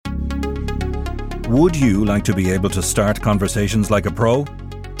Would you like to be able to start conversations like a pro?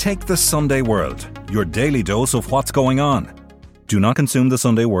 Take the Sunday World, your daily dose of what's going on. Do not consume the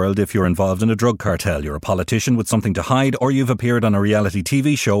Sunday World if you're involved in a drug cartel, you're a politician with something to hide, or you've appeared on a reality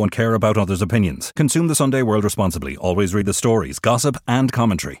TV show and care about others' opinions. Consume the Sunday World responsibly. Always read the stories, gossip and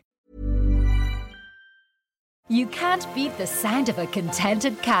commentary. You can't beat the sound of a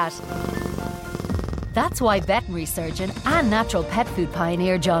contented cat. That's why veterinary surgeon and natural pet food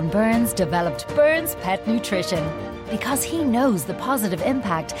pioneer John Burns developed Burns Pet Nutrition. Because he knows the positive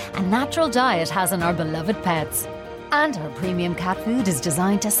impact a natural diet has on our beloved pets. And our premium cat food is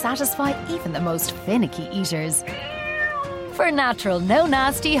designed to satisfy even the most finicky eaters. For natural, no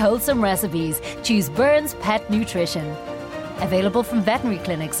nasty, wholesome recipes, choose Burns Pet Nutrition. Available from veterinary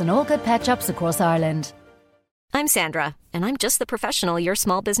clinics and all good pet shops across Ireland. I'm Sandra, and I'm just the professional your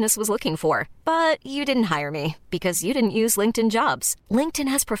small business was looking for. But you didn't hire me because you didn't use LinkedIn Jobs. LinkedIn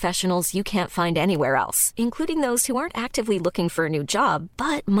has professionals you can't find anywhere else, including those who aren't actively looking for a new job,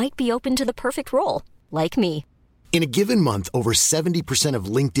 but might be open to the perfect role, like me. In a given month, over 70% of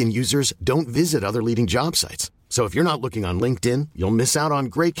LinkedIn users don't visit other leading job sites. So if you're not looking on LinkedIn, you'll miss out on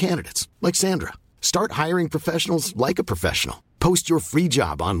great candidates like Sandra. Start hiring professionals like a professional. Post your free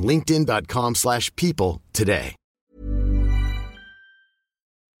job on linkedin.com/people today.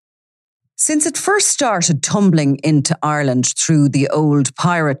 Since it first started tumbling into Ireland through the old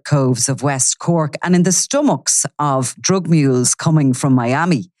pirate coves of West Cork and in the stomachs of drug mules coming from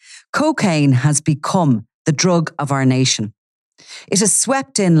Miami, cocaine has become the drug of our nation. It has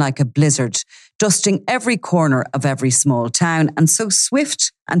swept in like a blizzard, dusting every corner of every small town, and so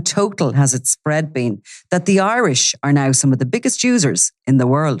swift and total has its spread been that the Irish are now some of the biggest users in the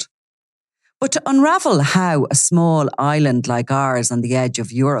world. But to unravel how a small island like ours on the edge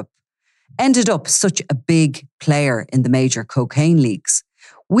of Europe ended up such a big player in the major cocaine leagues,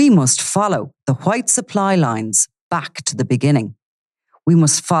 we must follow the white supply lines back to the beginning. We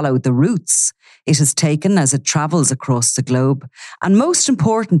must follow the routes it has taken as it travels across the globe. And most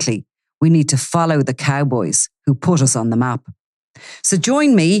importantly, we need to follow the cowboys who put us on the map. So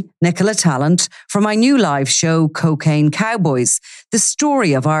join me, Nicola Tallant, for my new live show, Cocaine Cowboys, the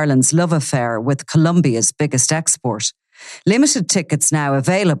story of Ireland's love affair with Colombia's biggest export. Limited tickets now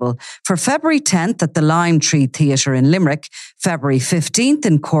available for February 10th at the Lime Tree Theatre in Limerick, February 15th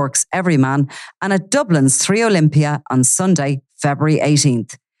in Cork's Everyman, and at Dublin's 3 Olympia on Sunday, February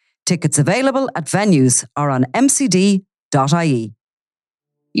 18th. Tickets available at venues or on mcd.ie.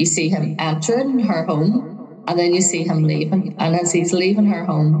 You see him entering her home and then you see him leaving. And as he's leaving her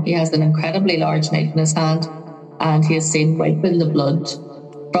home, he has an incredibly large knife in his hand and he is seen wiping the blood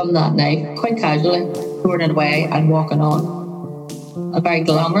from that knife quite casually, throwing it away and walking on. A very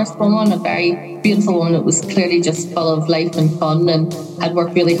glamorous woman, a very beautiful woman that was clearly just full of life and fun and had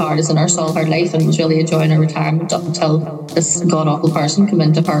worked really hard as a nurse all her life and was really enjoying her retirement up until this god-awful person came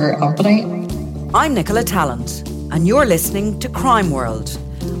into her company. I'm Nicola Tallant and you're listening to Crime World,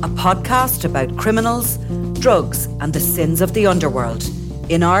 a podcast about criminals, drugs and the sins of the underworld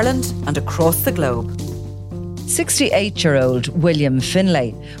in Ireland and across the globe. 68-year-old William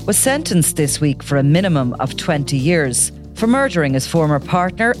Finlay was sentenced this week for a minimum of 20 years for murdering his former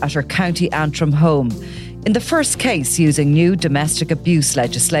partner at her County Antrim home in the first case using new domestic abuse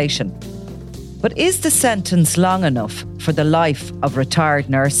legislation. But is the sentence long enough for the life of retired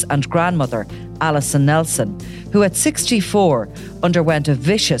nurse and grandmother Alyson Nelson, who at 64 underwent a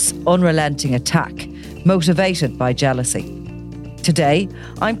vicious, unrelenting attack motivated by jealousy? Today,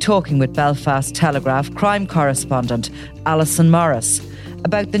 I'm talking with Belfast Telegraph crime correspondent Alison Morris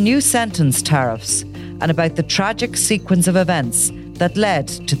about the new sentence tariffs and about the tragic sequence of events that led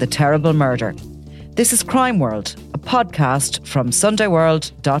to the terrible murder. This is Crime World, a podcast from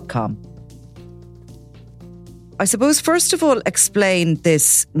SundayWorld.com. I suppose, first of all, explain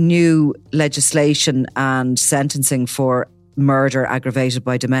this new legislation and sentencing for murder aggravated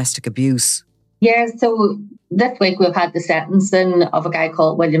by domestic abuse. Yeah, so this week we've had the sentencing of a guy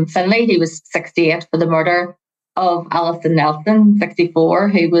called William Finlay. He was 68 for the murder of Alyson Nelson, 64,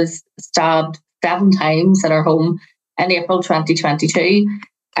 who was stabbed 7 times at her home in April 2022.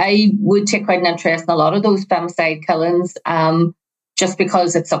 I would take quite an interest in a lot of those femicide killings, just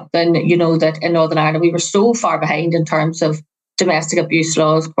because it's something, you know, that in Northern Ireland we were so far behind in terms of domestic abuse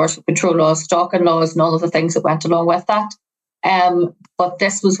laws, coercive control laws, stalking laws and all of the things that went along with that. But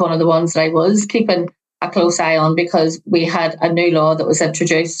this was one of the ones that I was keeping a close eye on because we had a new law that was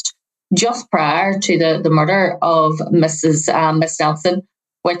introduced just prior to the murder of Miss Nelson,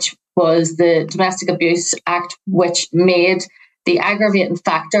 which was the Domestic Abuse Act, which made the aggravating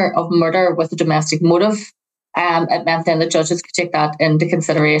factor of murder with a domestic motive. It meant then the judges could take that into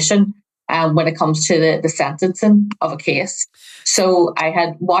consideration. when it comes to the sentencing of a case. So I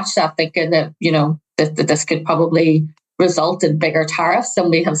had watched that thinking that, that this could probably result in bigger tariffs than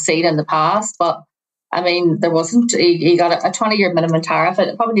we have seen in the past. But I mean, there wasn't. He got a 20-year minimum tariff.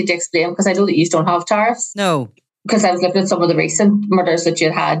 I probably need to explain, because I know that you don't have tariffs. No. Because I was looking at some of the recent murders that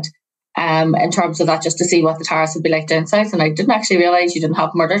you'd had in terms of that, just to see what the tariffs would be like down south. And I didn't actually realise you didn't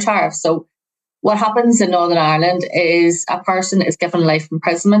have murder tariffs. So what happens in Northern Ireland is a person is given life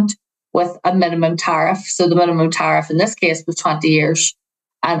imprisonment with a minimum tariff. So the minimum tariff in this case was 20 years.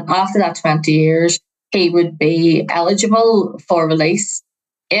 And after that 20 years, he would be eligible for release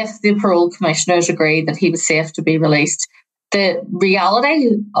if the parole commissioners agreed that he was safe to be released. The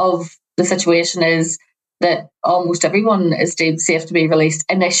reality of the situation is that almost everyone is deemed safe to be released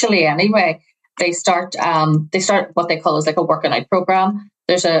initially anyway. They start what they call as like a working out programme.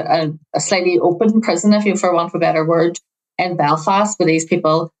 There's a slightly open prison, if you, for want of a better word, in Belfast, where these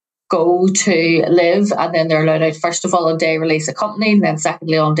people go to live, and then they're allowed out, first of all, on day release accompanied, and then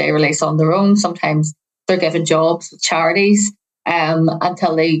secondly on day release on their own. Sometimes they're given jobs with charities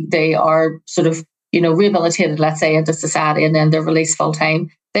until they are sort of, rehabilitated, let's say, into society, and then they're released full time.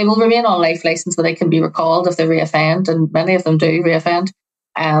 They will remain on life licence, but they can be recalled if they reoffend, and many of them do reoffend.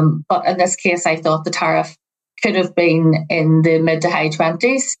 But in this case, I thought the tariff could have been in the mid to high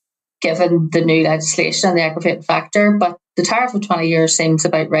 20s, given the new legislation and the aggravating factor. But the tariff of 20 years seems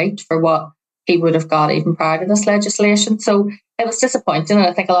about right for what he would have got even prior to this legislation. So it was disappointing. And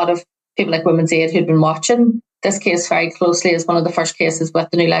I think a lot of people like Women's Aid who'd been watching this case very closely as one of the first cases with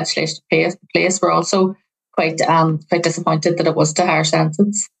the new legislation in place were also quite disappointed that it was a higher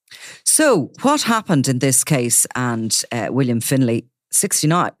sentence. So what happened in this case? And William Finlay,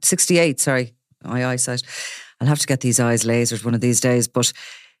 68, my eyesight. I'll have to get these eyes lasered one of these days. But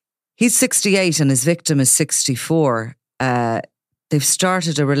he's 68 and his victim is 64. They've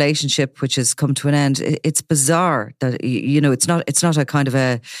started a relationship which has come to an end. It's bizarre that, it's not a kind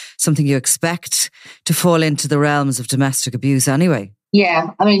of something you expect to fall into the realms of domestic abuse anyway.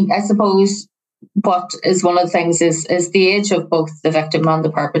 Yeah, I mean, I suppose what is one of the things is the age of both the victim and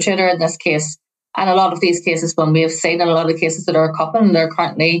the perpetrator in this case. And a lot of these cases, when we have seen in a lot of cases that are a couple and they're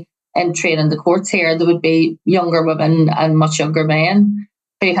currently in training the courts here, there would be younger women and much younger men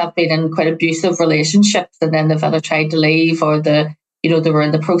who have been in quite abusive relationships, and then they've either tried to leave or they were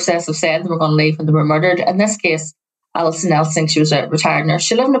in the process of saying they were going to leave and they were murdered. In this case, Alyson Nelson, she was a retired nurse.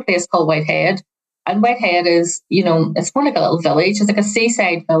 She lived in a place called Whitehead. And Whitehead is, it's more like a little village. It's like a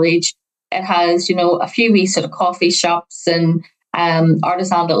seaside village. It has, a few wee sort of coffee shops and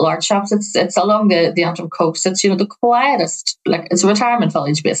artisan little art shops. It's along the Antrim coast. It's, the quietest, like it's a retirement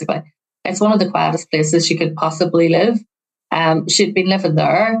village, basically. It's one of the quietest places she could possibly live. She'd been living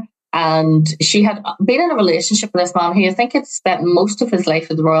there, and she had been in a relationship with this man who I think had spent most of his life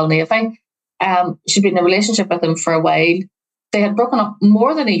in the Royal Navy. She'd been in a relationship with him for a while. They had broken up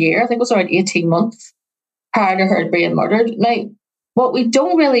more than a year. I think it was around 18 months prior to her being murdered. Now, what we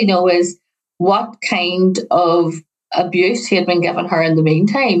don't really know is what kind of abuse he had been giving her in the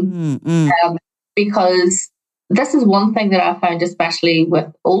meantime. Because this is one thing that I found, especially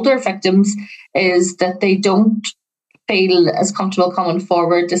with older victims, is that they don't feel as comfortable coming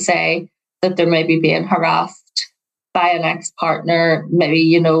forward to say that they're maybe being harassed by an ex-partner,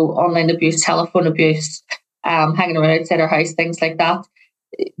 maybe, online abuse, telephone abuse, hanging around outside her house, things like that.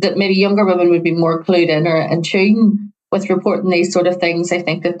 That maybe younger women would be more clued in or in tune with reporting these sort of things. I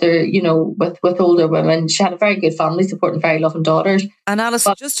think that they're, with older women, she had a very good family support and very loving daughters. And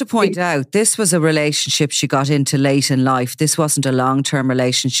Alyson, just to point out, this was a relationship she got into late in life. This wasn't a long-term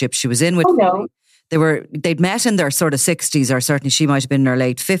relationship she was in with. No. They'd met in their sort of 60s, or certainly she might have been in her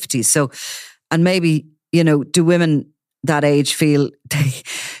late 50s. So, and maybe, do women that age feel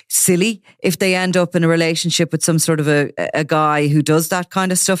silly if they end up in a relationship with some sort of a guy who does that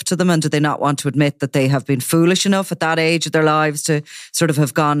kind of stuff to them? And do they not want to admit that they have been foolish enough at that age of their lives to sort of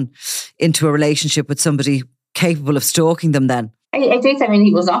have gone into a relationship with somebody capable of stalking them then? I think,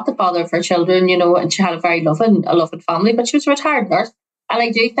 he was not the father of her children, and she had a very loving family, but she was a retired nurse. And I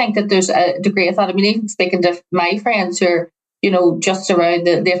do think that there's a degree of that. Even speaking to my friends who are, just around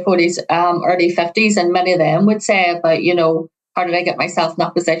their 40s, early 50s, and many of them would say about, how did I get myself in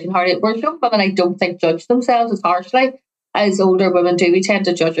that position? Whereas young women, I don't think, judge themselves as harshly as older women do. We tend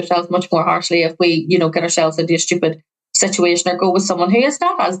to judge ourselves much more harshly if we, get ourselves into a stupid situation or go with someone who is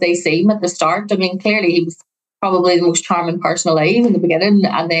not as they seem at the start. Clearly he was probably the most charming person alive in the beginning,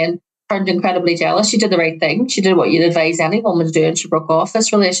 and then turned incredibly jealous. She did the right thing. She did what you'd advise any woman to do, and she broke off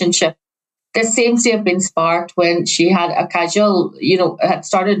this relationship. This seems to have been sparked when she had a casual, had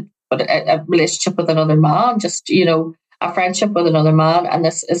started a relationship with another man, just, a friendship with another man. And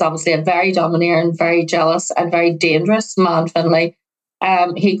this is obviously a very domineering, very jealous and very dangerous man, Finlay.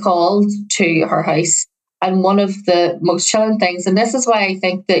 He called to her house. And one of the most chilling things, and this is why I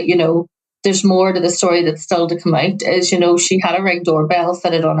think that, there's more to the story that's still to come out, is, she had a Ring doorbell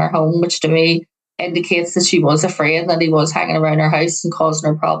fitted on her home, which to me indicates that she was afraid that he was hanging around her house and causing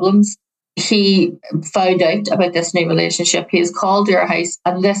her problems. He found out about this new relationship. He has called to her house,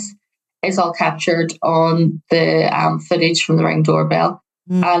 and this is all captured on the footage from the Ring doorbell.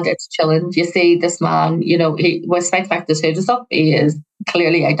 And it's chilling. You see this man, despite the fact his hood is up, he is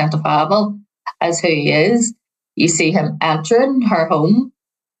clearly identifiable as who he is. You see him entering her home,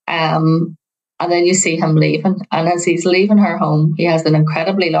 and then you see him leaving. And as he's leaving her home, he has an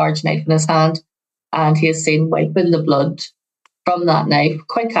incredibly large knife in his hand, and he is seen wiping the blood from that knife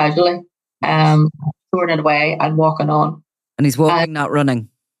quite casually, throwing it away and walking on. And he's walking, not running.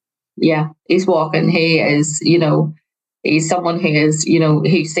 Yeah, he's walking. He is, he's someone who is,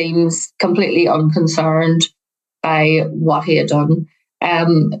 he seems completely unconcerned by what he had done.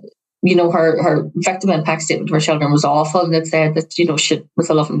 Her victim impact statement to her children was awful, and it said that, she was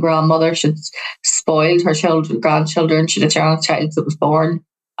a loving grandmother. She'd spoiled her grandchildren. She had a child that was born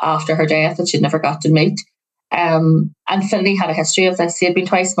after her death that she'd never got to meet. And Finlay had a history of this. He had been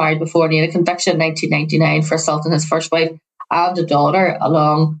twice married before, and he had a conviction in 1999 for assaulting his first wife and a daughter,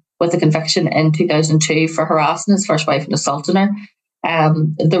 along with a conviction in 2002 for harassing his first wife and assaulting her.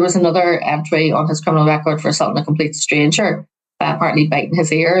 There was another entry on his criminal record for assaulting a complete stranger, apparently biting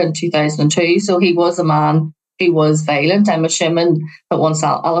his ear in 2002. So he was a man who was violent. I'm assuming that once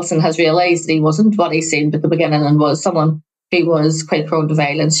Alyson has realised that he wasn't what he seemed at the beginning and was someone who was quite prone to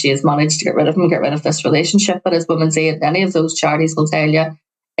violence, she has managed to get rid of him, get rid of this relationship. But as Women's Aid, any of those charities will tell you,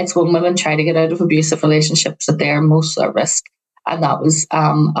 it's when women try to get out of abusive relationships that they're most at risk. And that was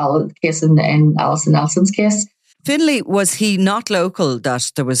the case in Alyson Nelson's case. Finlay, was he not local,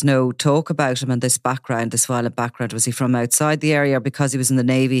 that there was no talk about him and this background, this violent background? Was he from outside the area because he was in the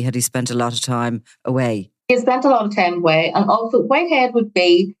Navy? Had he spent a lot of time away? He spent a lot of time away. And also Whitehead would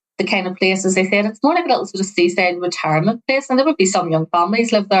be the kind of place, as I said, it's more like a little sort of seaside retirement place. And there would be some young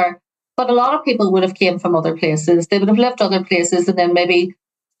families live there. But a lot of people would have came from other places. They would have lived other places and then maybe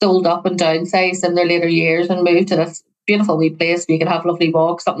sold up and downsized in their later years and moved to this beautiful wee place where you could have lovely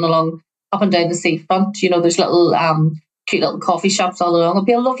walks up and down the seafront. There's little cute little coffee shops all along. It'd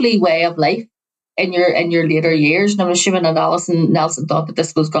be a lovely way of life in your later years. And I'm assuming that Alyson Nelson thought that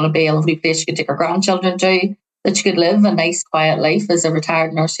this was going to be a lovely place she could take her grandchildren to, that she could live a nice quiet life as a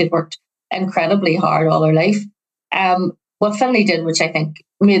retired nurse who'd worked incredibly hard all her life. What Finlay did, which I think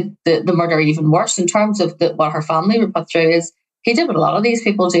made the murder even worse in terms of what her family were put through, is he did what a lot of these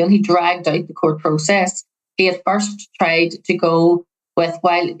people do, and he dragged out the court process. He had first tried to go with,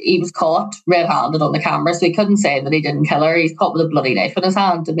 while he was caught red-handed on the camera, so he couldn't say that he didn't kill her. He's caught with a bloody knife in his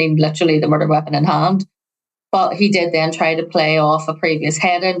hand. I mean, literally the murder weapon in hand. But he did then try to play off a previous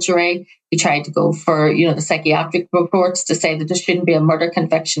head injury. He tried to go for, the psychiatric reports to say that there shouldn't be a murder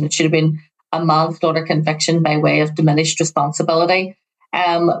conviction. It should have been a manslaughter conviction by way of diminished responsibility.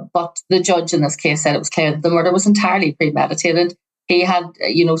 But the judge in this case said it was clear that the murder was entirely premeditated. He had,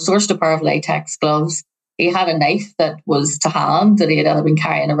 sourced a pair of latex gloves. He had a knife that was to hand that he had either been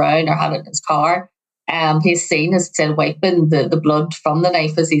carrying around or had it in his car. He's seen, as I said, wiping the blood from the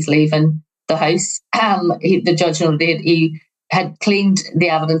knife as he's leaving the house. The judge noted he had cleaned the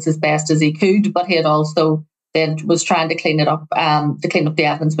evidence as best as he could, but he had also then was trying to clean it up, to clean up the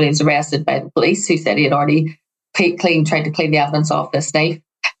evidence when he was arrested by the police, who said he had already tried to clean the evidence off this knife.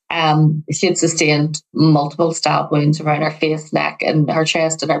 She had sustained multiple stab wounds around her face, neck, and her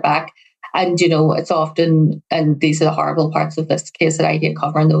chest and her back. And, it's often, and these are the horrible parts of this case that I hate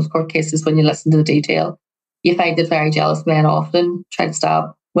covering, those court cases, when you listen to the detail, you find that very jealous men often try to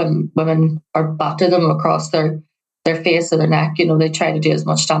stab women or batter them across their face or their neck. They try to do as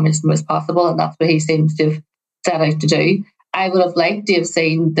much damage to them as possible, and that's what he seems to have set out to do. I would have liked to have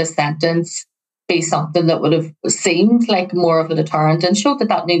seen this sentence be something that would have seemed like more of a deterrent and showed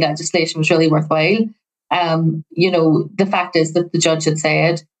that new legislation was really worthwhile. The fact is that the judge had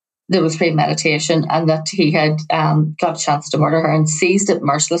said there was premeditation and that he had got a chance to murder her and seized it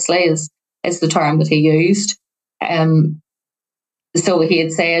mercilessly is the term that he used. So he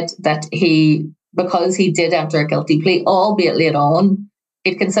had said that because he did enter a guilty plea, albeit late on,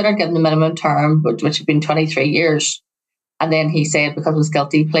 he'd considered giving the minimum term, which had been 23 years. And then he said because it was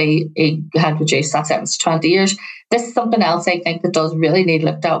guilty plea, he had reduced that sentence to 20 years. This is something else I think that does really need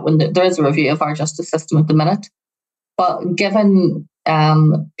looked at when there is a review of our justice system at the minute. But given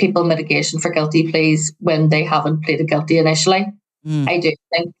people mitigation for guilty pleas when they haven't pleaded guilty initially, I do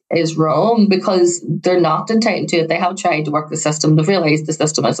think is wrong, because they're not entitled to it. They have tried to work the system. They've realised the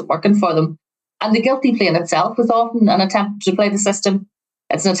system isn't working for them. And the guilty plea in itself is often an attempt to play the system.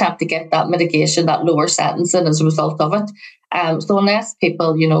 It's an attempt to get that mitigation, that lower sentencing as a result of it. So unless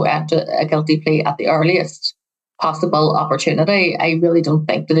people, enter a guilty plea at the earliest possible opportunity, I really don't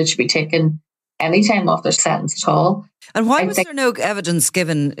think that it should be taken any time off their sentence at all. And why was there no evidence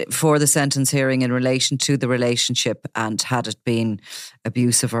given for the sentence hearing in relation to the relationship, and had it been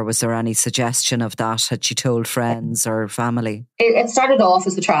abusive, or was there any suggestion of that? Had she told friends or family? It started off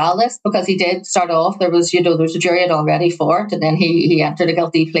as a trial list, because he did start off, there was a jury already for it, and then he entered a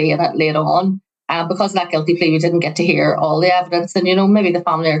guilty plea in it later on. Because of that guilty plea, we didn't get to hear all the evidence. And, maybe the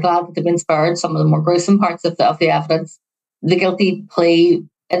family are glad that they've been spared some of the more gruesome parts of the evidence. The guilty plea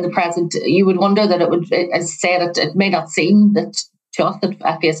in the present, you would wonder that it would, as I said, it may not seem that to us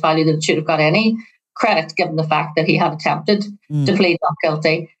at face value that it should have got any credit, given the fact that he had attempted to plead not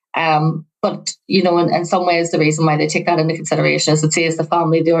guilty. But, in some ways, the reason why they take that into consideration is it saves the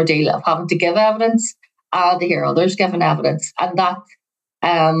family the ordeal of having to give evidence and to hear others giving evidence. And that,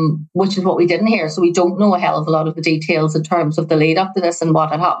 which is what we didn't hear. So we don't know a hell of a lot of the details in terms of the lead up to this and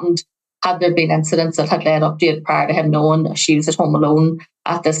what had happened. Had there been incidents that had led up to it prior to him knowing she was at home alone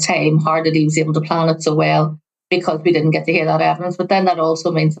at this time? How did he was able to plan it so well? Because we didn't get to hear that evidence. But then that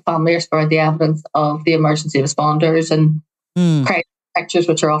also means the family are spared the evidence of the emergency responders and crime pictures,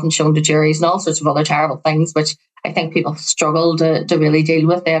 which are often shown to juries, and all sorts of other terrible things, which I think people struggle to really deal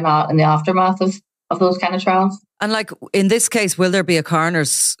with in the aftermath of those kind of trials. And like in this case, will there be a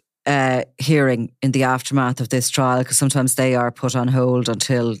coroner's hearing in the aftermath of this trial? Because sometimes they are put on hold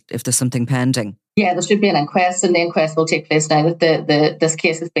until if there's something pending. Yeah, there should be an inquest, and the inquest will take place now that this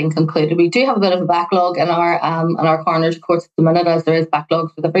case has been concluded. We do have a bit of a backlog in our coroner's courts at the minute, as there is backlogs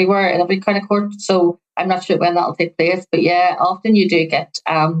with everywhere in every kind of court. So I'm not sure when that'll take place, but yeah, often you do get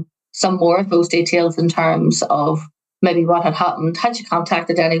some more of those details in terms of maybe what had happened. Had she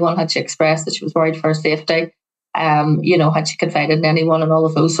contacted anyone? Had she expressed that she was worried for her safety? Had she confided in anyone? And all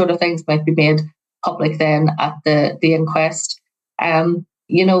of those sort of things might be made public then at the inquest.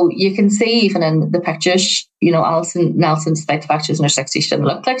 You can see even in the pictures, Alyson Nelson, despite the fact she was in her 60s, she didn't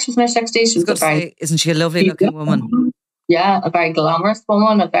look like she was in her 60s. She was isn't she a lovely looking woman? Yeah, a very glamorous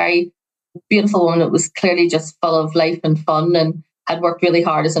woman, a very beautiful woman that was clearly just full of life and fun, and had worked really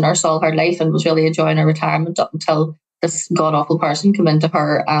hard as a nurse all her life, and was really enjoying her retirement up until this god-awful person came into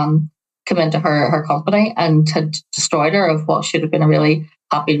her company and had destroyed her of what should have been a really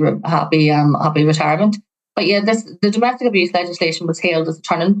happy retirement. But yeah, the domestic abuse legislation was hailed as a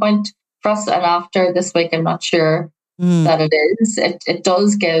turning point for us, and after this week, I'm not sure that it is. It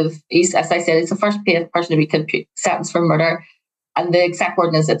does give, as I said, it's the first person to be sentenced for murder, and the exact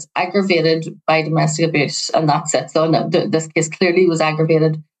word is it's aggravated by domestic abuse, and that's it. So this case clearly was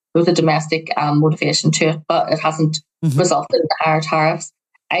aggravated with a domestic motivation to it, but it hasn't resulted in higher tariffs.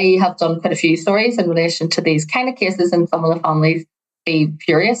 I have done quite a few stories in relation to these kind of cases, and some of the families be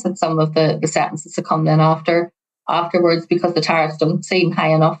furious at some of the sentences that come then afterwards, because the tariffs don't seem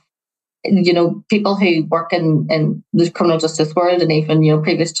high enough. People who work in the criminal justice world, and even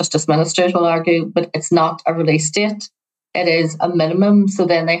previous justice ministers will argue, but it's not a release date. It is a minimum. So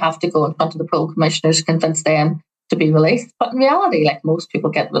then they have to go in front of the parole commissioners to convince them to be released. But in reality, like, most people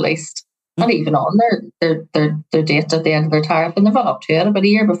get released not even on their date at the end of their tariff, and they run up to it about a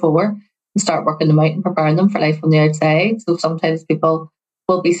year before and start working them out and preparing them for life on the outside. So sometimes people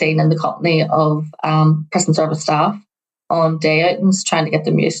will be seen in the company of prison service staff on day outings, trying to get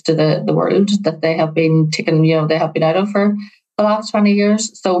them used to the world that they have been they have been out of for the last 20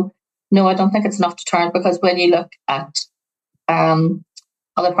 years. So no, I don't think it's enough deterrent, because when you look at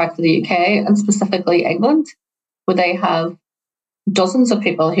other parts of the UK, and specifically England, where they have dozens of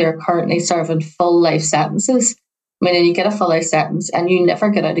people who are currently serving full life sentences. I mean, and you get a full life sentence and you never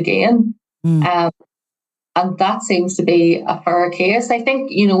get out again. And that seems to be a fair case. I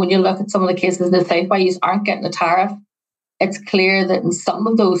think, when you look at some of the cases in the South where you aren't getting a tariff, it's clear that in some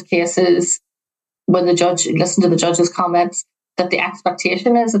of those cases, when the judge listened to the judge's comments, that the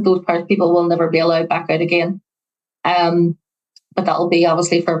expectation is that those people will never be allowed back out again. But that will be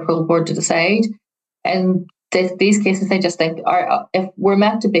obviously for a parole board to decide. And these cases, I just think, if we're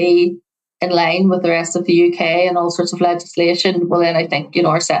meant to be in line with the rest of the UK and all sorts of legislation, well, then I think,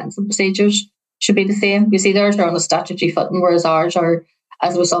 our sentencing procedures should be the same. You see, theirs are on a statutory footing, whereas ours are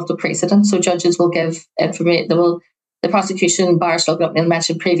as a result of precedent. So judges will give information. The prosecution barrister will go up and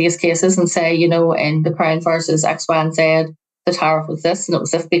mention previous cases and say, in the Crown versus X, Y, and Z, the tariff was this, and it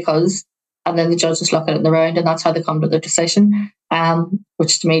was this because, and then the judges look at it in the round, and that's how they come to their decision,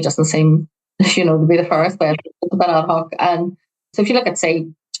 which to me doesn't seem, to be the first, but it's a bit ad hoc. And So if you look at, say,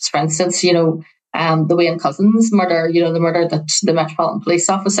 just for instance, the Wayne Couzens murder, the murder that the Metropolitan Police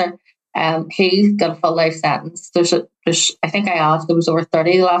officer, he got a full life sentence. There's I think I asked, there was over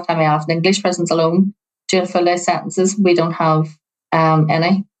 30 the last time I asked, in English prisons alone, doing full life sentences. We don't have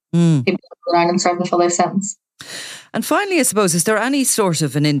any people around and serving a full life sentence. And finally, I suppose, is there any sort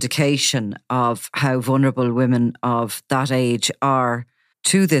of an indication of how vulnerable women of that age are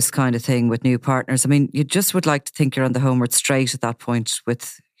to this kind of thing with new partners? I mean, you just would like to think you're on the homeward straight at that point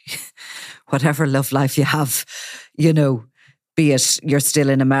with whatever love life you have, be it you're still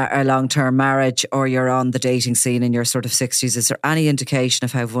in a long-term marriage or you're on the dating scene in your sort of 60s. Is there any indication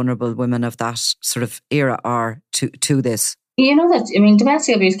of how vulnerable women of that sort of era are to this?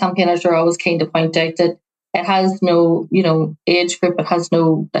 Domestic abuse campaigners are always keen to point out that it has no, age group. It has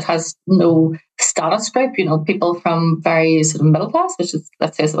no status group. People from very sort of middle class, which is,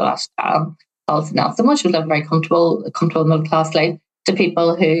 let's say, Alyson Nelson, which was living very comfortable middle class life, to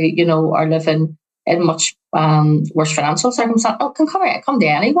people who are living in much worse financial circumstances. Oh, can come to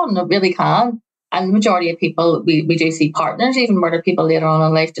anyone. It really can. And the majority of people, we do see partners even murder people later on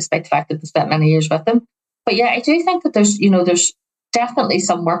in life, despite the fact that they spent many years with them. But yeah, I do think that there's definitely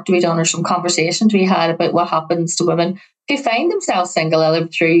some work to be done or some conversation to be had about what happens to women who find themselves single, either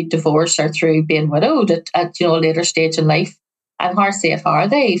through divorce or through being widowed at a later stage in life. And how safe are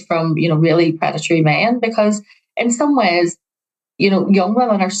they from, really predatory men? Because in some ways, young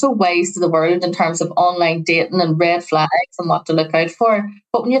women are so wise to the world in terms of online dating and red flags and what to look out for.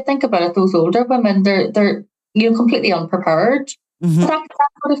 But when you think about it, those older women, they're completely unprepared. Mm-hmm. That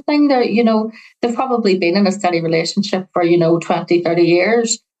sort of thing. They've probably been in a steady relationship for 20, 30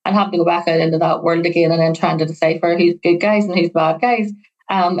 years and having to go back out into that world again and then trying to decipher who's good guys and who's bad guys.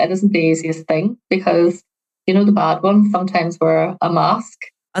 It isn't the easiest thing because the bad ones sometimes wear a mask.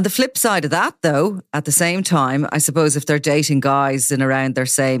 On the flip side of that, though, at the same time, I suppose if they're dating guys in around their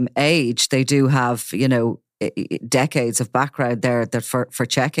same age, they do have decades of background there that for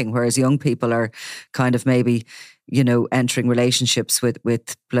checking, whereas young people are kind of maybe entering relationships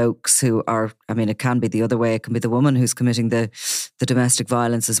with blokes who are, it can be the other way. It can be the woman who's committing the domestic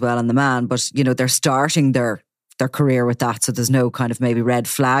violence as well and the man, but, they're starting their career with that. So there's no kind of maybe red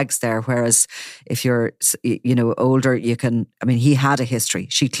flags there. Whereas if you're, older, you can, he had a history.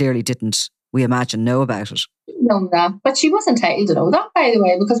 She clearly didn't, we imagine, know about it. No, but she was entitled to know that, by the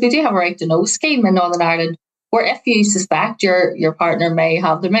way, because we do have a right to know scheme in Northern Ireland, where if you suspect your partner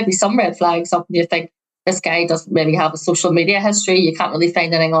there may be some red flags up and you think, this guy doesn't really have a social media history, you can't really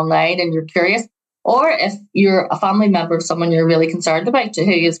find anything online and you're curious. Or if you're a family member of someone you're really concerned about, who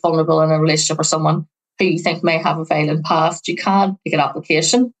is vulnerable in a relationship or someone who you think may have a violent past, you can make an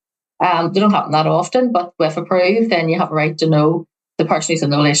application. They don't happen that often, but if approved, then you have a right to know, the person who's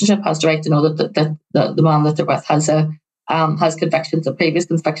in the relationship has the right to know that the man that they're with has convictions of previous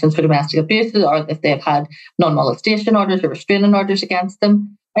convictions for domestic abuse, or if they've had non-molestation orders or restraining orders against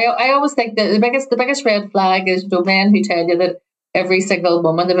them. I always think that the biggest red flag is men who tell you that every single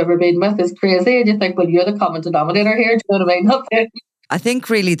woman they've ever been with is crazy, and you think, well, you're the common denominator here. Do you know what I mean? I think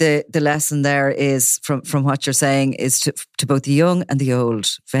really the lesson there is from what you're saying is to both the young and the old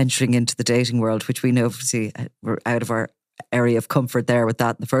venturing into the dating world, which we know obviously we're out of our area of comfort there with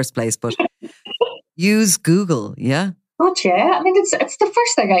that in the first place, but use Google, yeah. Oh yeah, it's the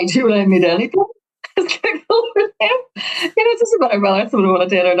first thing I do when I meet anything. It's Google for them. It doesn't matter whether someone want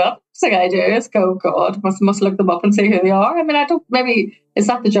to date or not. First thing I do is go, God, must look them up and see who they are. Maybe is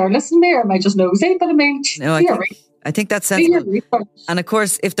that the journalist in me, or am I just nosy? But no, I think that's sensible. And of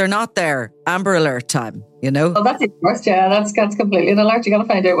course, if they're not there, Amber Alert time, Oh, that's it first, yeah. That's completely an alert. You got to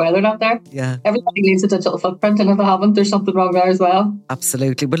find out why they're not there. Yeah. Everybody needs a digital footprint, and if they haven't, there's something wrong there as well.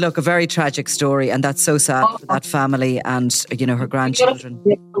 Absolutely. But look, a very tragic story, and that's so sad for that family and, her grandchildren.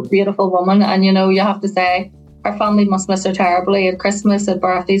 Beautiful woman. And, you have to say, her family must miss her terribly at Christmas, at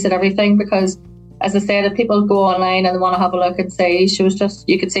birthdays, and everything, because, as I said, if people go online and they want to have a look and say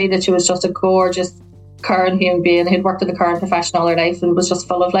you could see that she was just a gorgeous caring human being who'd worked in the caring profession all her life and was just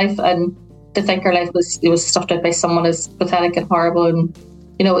full of life, and to think her life was stuffed out by someone as pathetic and horrible. And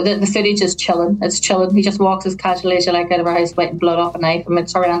the footage is chilling. It's chilling. He just walks as casually as you like out of her house, wetting blood off a knife.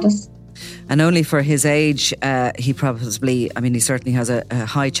 It's horrendous. And only for his age, he probably, he certainly has a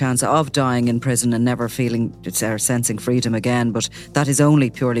high chance of dying in prison and never feeling or sensing freedom again. But that is only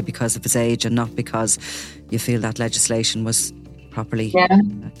purely because of his age and not because you feel that legislation was properly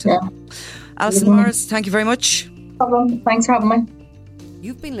enacted. Yeah. Alyson Morris, thank you very much. No problem. Thanks for having me.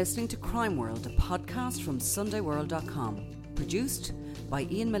 You've been listening to Crime World, a podcast from SundayWorld.com. Produced by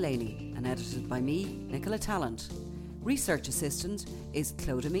Ian Mullaney and edited by me, Nicola Tallant. Research assistant is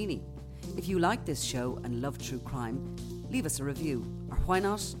Claude Amini. If you like this show and love true crime, leave us a review, or why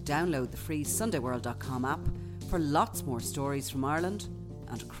not download the free SundayWorld.com app for lots more stories from Ireland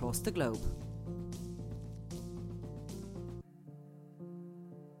and across the globe.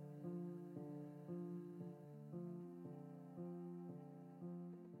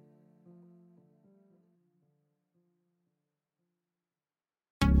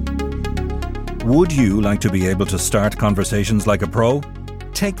 Would you like to be able to start conversations like a pro?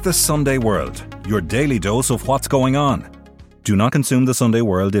 Take the Sunday World, your daily dose of what's going on. Do not consume the Sunday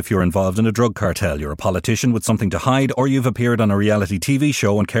World if you're involved in a drug cartel, you're a politician with something to hide, or you've appeared on a reality TV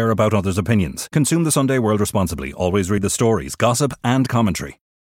show and care about others' opinions. Consume the Sunday World responsibly. Always read the stories, gossip and commentary.